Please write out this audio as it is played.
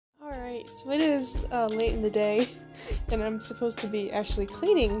Alright, so it is late in the day, and I'm supposed to be actually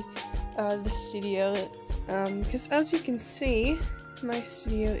cleaning the studio, because as you can see, my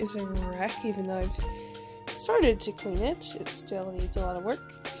studio is a wreck. Even though I've started to clean it, it still needs a lot of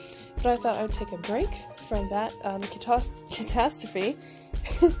work. But I thought I'd take a break from that catastrophe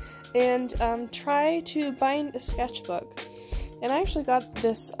and try to bind a sketchbook. And I actually got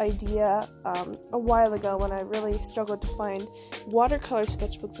this idea a while ago when I really struggled to find watercolor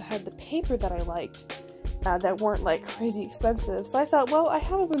sketchbooks that had the paper that I liked, that weren't like crazy expensive. So I thought, well, I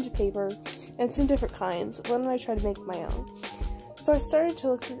have a bunch of paper and some different kinds. Why don't I try to make my own? So I started to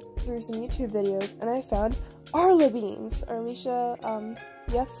look through some YouTube videos, and I found Arla Beans. Arlisha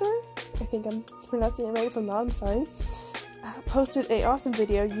Yetzer, I think I'm pronouncing it right. If I'm not, I'm sorry. Posted an awesome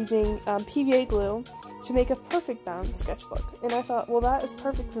video using PVA glue to make a perfect bound sketchbook, and I thought, well, that is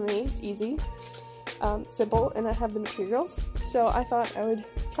perfect for me. It's easy, simple, and I have the materials, so I thought I would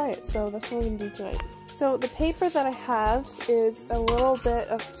try it. So that's what I'm going to do tonight. So the paper that I have is a little bit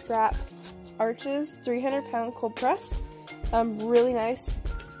of scrap Arches 300-pound cold press, really nice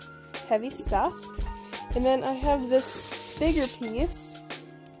heavy stuff, and then I have this bigger piece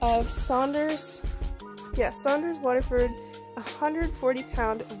of Saunders Waterford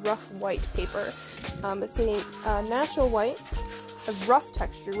 140-pound rough white paper. It's a natural white of rough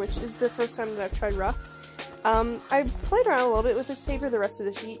texture, which is the first time that I've tried rough. I've played around a little bit with this paper, the rest of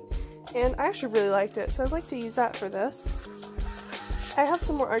the sheet, and I actually really liked it, so I'd like to use that for this. I have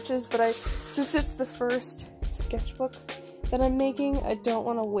some more Arches, but since it's the first sketchbook that I'm making, I don't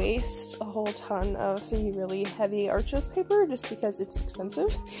want to waste a whole ton of the really heavy Arches paper just because it's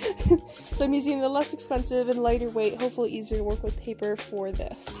expensive. So I'm using the less expensive and lighter weight, hopefully easier to work with paper for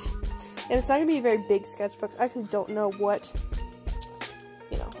this. And it's not going to be a very big sketchbook. I actually don't know what,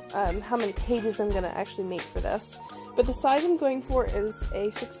 how many pages I'm going to actually make for this. But the size I'm going for is a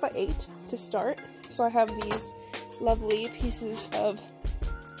 6x8 to start. So I have these lovely pieces of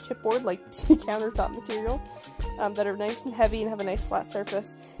chipboard, like countertop material, that are nice and heavy and have a nice flat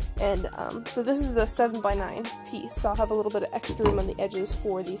surface. And so this is a 7x9 piece, so I'll have a little bit of extra room on the edges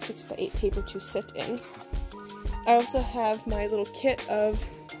for the 6x8 paper to sit in. I also have my little kit of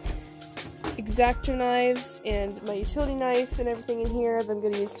X-Acto knives and my utility knife and everything in here that I'm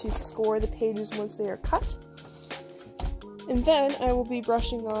going to use to score the pages once they are cut. And then I will be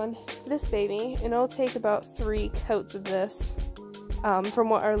brushing on this baby, and it'll take about 3 coats of this, from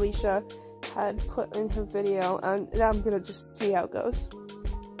what Arlisha had put in her video, and I'm going to just see how it goes.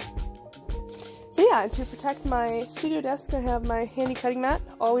 So yeah, to protect my studio desk, I have my handy cutting mat,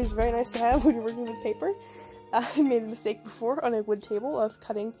 always very nice to have when you're working with paper. I made a mistake before on a wood table of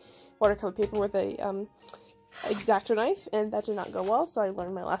cutting watercolor paper with a X-Acto knife, and that did not go well, so I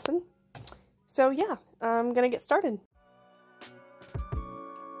learned my lesson. So yeah, I'm gonna get started.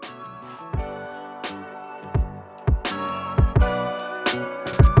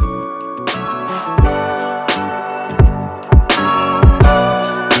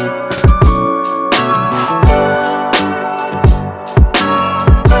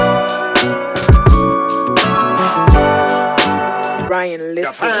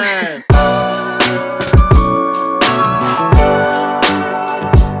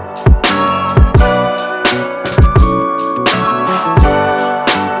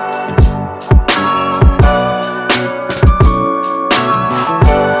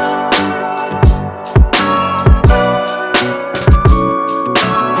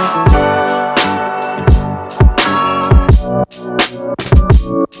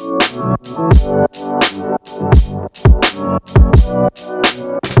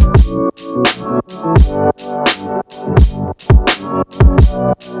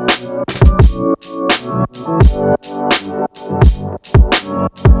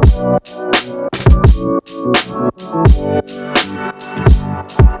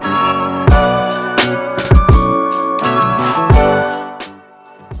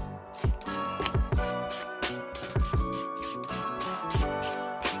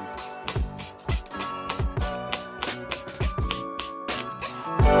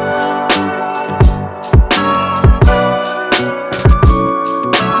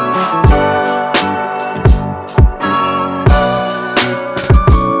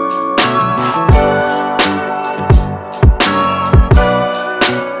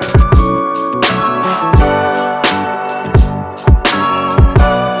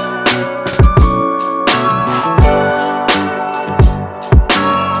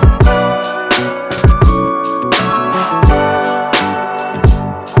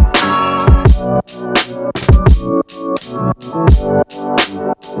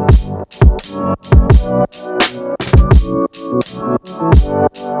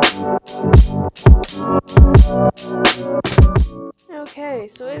 Okay,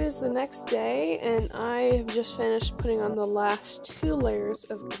 so it is the next day, and I have just finished putting on the last 2 layers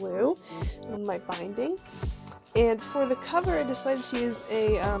of glue on my binding. And for the cover, I decided to use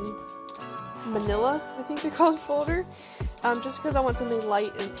a manila, I think they're called, folder, just because I want something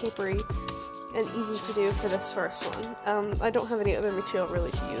light and papery and easy to do for this first one. I don't have any other material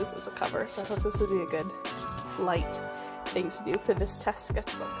really to use as a cover, so I thought this would be a good light thing to do for this test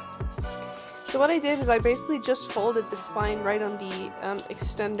sketchbook. So what I did is I basically just folded the spine right on the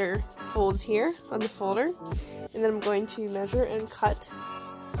extender folds here on the folder, and then I'm going to measure and cut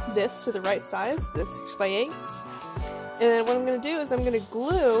this to the right size, this 6x8. And then what I'm going to do is I'm going to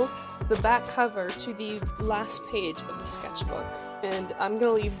glue the back cover to the last page of the sketchbook, and I'm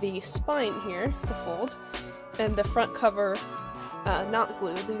going to leave the spine here, the fold, and the front cover not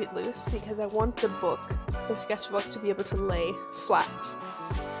glued, leave it loose, because I want the sketchbook, to be able to lay flat.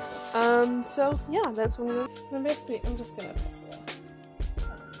 So yeah, that's what I'm doing. Basically, I'm just gonna put some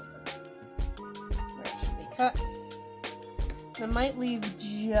where it should be cut. I might leave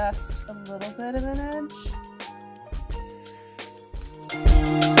just a little bit of an edge.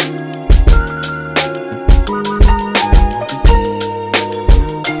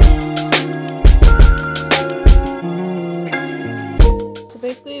 So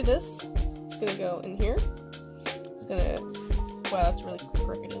basically this is gonna go in here. It's gonna, wow, that's really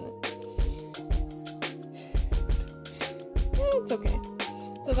crooked, isn't it? It's okay.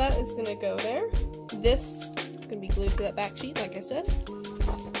 So that is gonna go there. This is gonna be glued to that back sheet, like I said.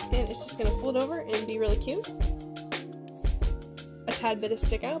 And it's just gonna fold over and be really cute. A tad bit of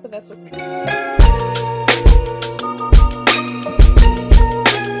stick out, but that's okay.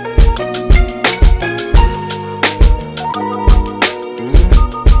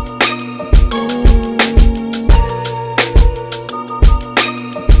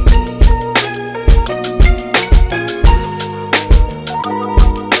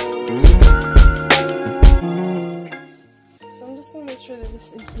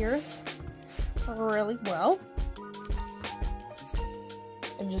 This adheres really well,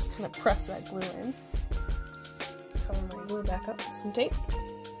 and just kind of press that glue in. Cover my glue back up with some tape.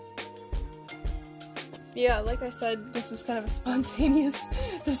 Yeah, like I said, this was kind of a spontaneous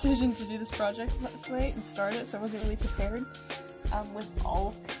decision to do this project last night and start it, so I wasn't really prepared with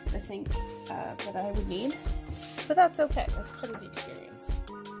all the things that I would need, but that's okay. That's part of the experience.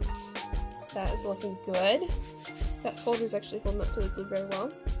 That is looking good. That folder is actually holding up to the glue very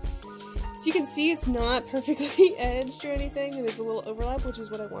well. So you can see it's not perfectly edged or anything, and there's a little overlap, which is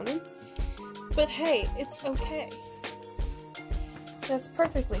what I wanted. But hey, it's okay. That's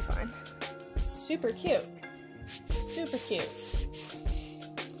perfectly fine. Super cute. Super cute.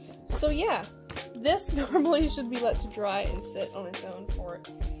 So yeah, this normally should be let to dry and sit on its own for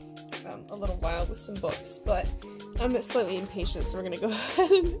a little while with some books, but I'm slightly impatient, so we're gonna go ahead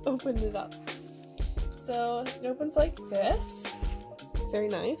and open it up. So it opens like this, very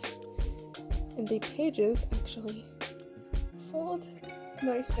nice, and the pages actually fold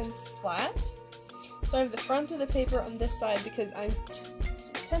nice and flat. So I have the front of the paper on this side because I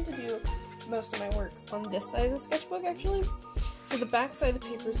tend to do most of my work on this side of the sketchbook actually. So the back side of the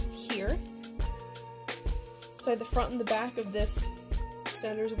paper is here. So I have the front and the back of this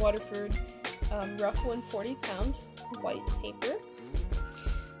Sanders Waterford rough 140-pound white paper.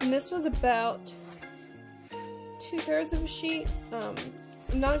 And this was about 2/3 of a sheet. I'm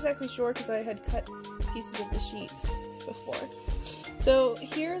not exactly sure because I had cut pieces of the sheet before. So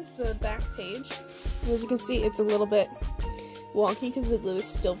here's the back page. As you can see, it's a little bit wonky because the glue is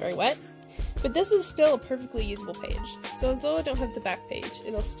still very wet, but this is still a perfectly usable page. So although I don't have the back page,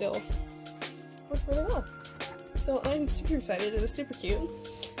 it'll still work really well. So I'm super excited. It was super cute.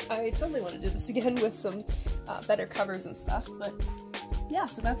 I totally want to do this again with some better covers and stuff, but yeah,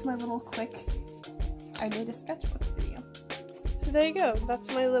 so that's my little quick I made a sketchbook video. So there you go, that's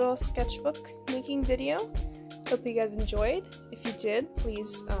my little sketchbook making video. Hope you guys enjoyed. If you did,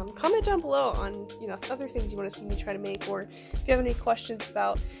 please comment down below on other things you want to see me try to make, or if you have any questions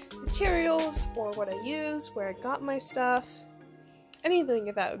about materials or what I use, where I got my stuff, anything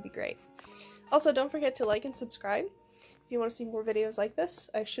of that would be great. Also, don't forget to like and subscribe if you want to see more videos like this.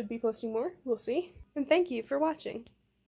 I should be posting more, we'll see. And thank you for watching.